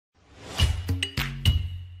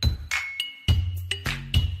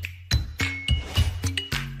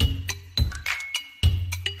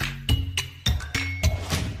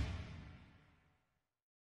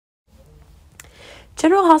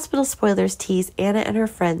General Hospital spoilers tease Anna and her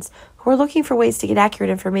friends, who are looking for ways to get accurate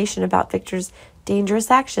information about Victor's dangerous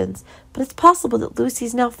actions. But it's possible that Lucy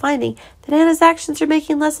is now finding that Anna's actions are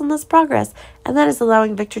making less and less progress, and that is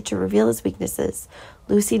allowing Victor to reveal his weaknesses.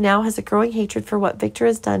 Lucy now has a growing hatred for what Victor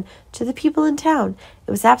has done to the people in town.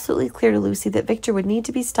 It was absolutely clear to Lucy that Victor would need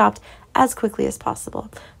to be stopped as quickly as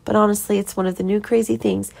possible. But honestly, it's one of the new crazy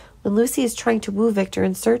things when Lucy is trying to woo Victor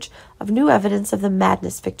in search of new evidence of the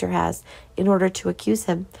madness Victor has in order to accuse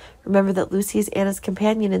him. Remember that Lucy is Anna's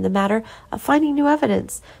companion in the matter of finding new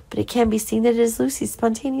evidence, but it can be seen that it is Lucy's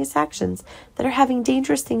spontaneous actions that are having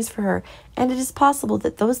dangerous things for her, and it is possible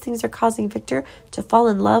that those things are causing Victor to fall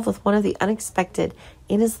in love with one of the unexpected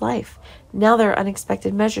in his life. Now there are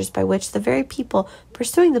unexpected measures by which the very people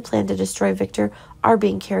pursuing the plan to destroy Victor are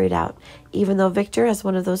being carried out. Even though Victor has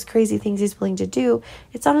one of those crazy things he's willing to do,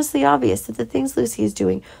 it's honestly obvious that the things Lucy is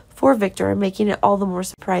doing for Victor are making it all the more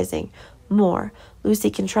surprising. Lucy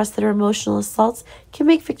can trust that her emotional assaults can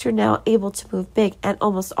make Victor now able to move big and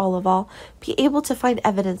almost all be able to find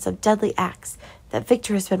evidence of deadly acts that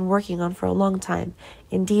Victor has been working on for a long time.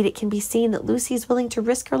 Indeed, it can be seen that Lucy is willing to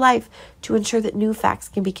risk her life to ensure that new facts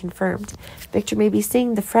can be confirmed. Victor may be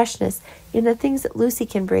seeing the freshness in the things that Lucy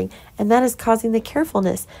can bring, and that is causing the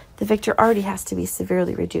carefulness that Victor already has to be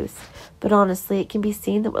severely reduced. But honestly, it can be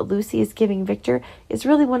seen that what Lucy is giving Victor is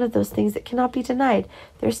really one of those things that cannot be denied.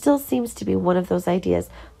 There still seems to be one of those ideas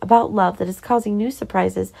about love that is causing new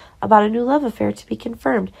surprises about a new love affair to be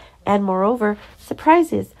confirmed, and moreover,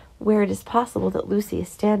 surprises where it is possible that Lucy is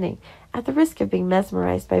standing, at the risk of being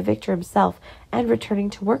mesmerized by Victor himself and returning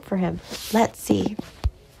to work for him. Let's see.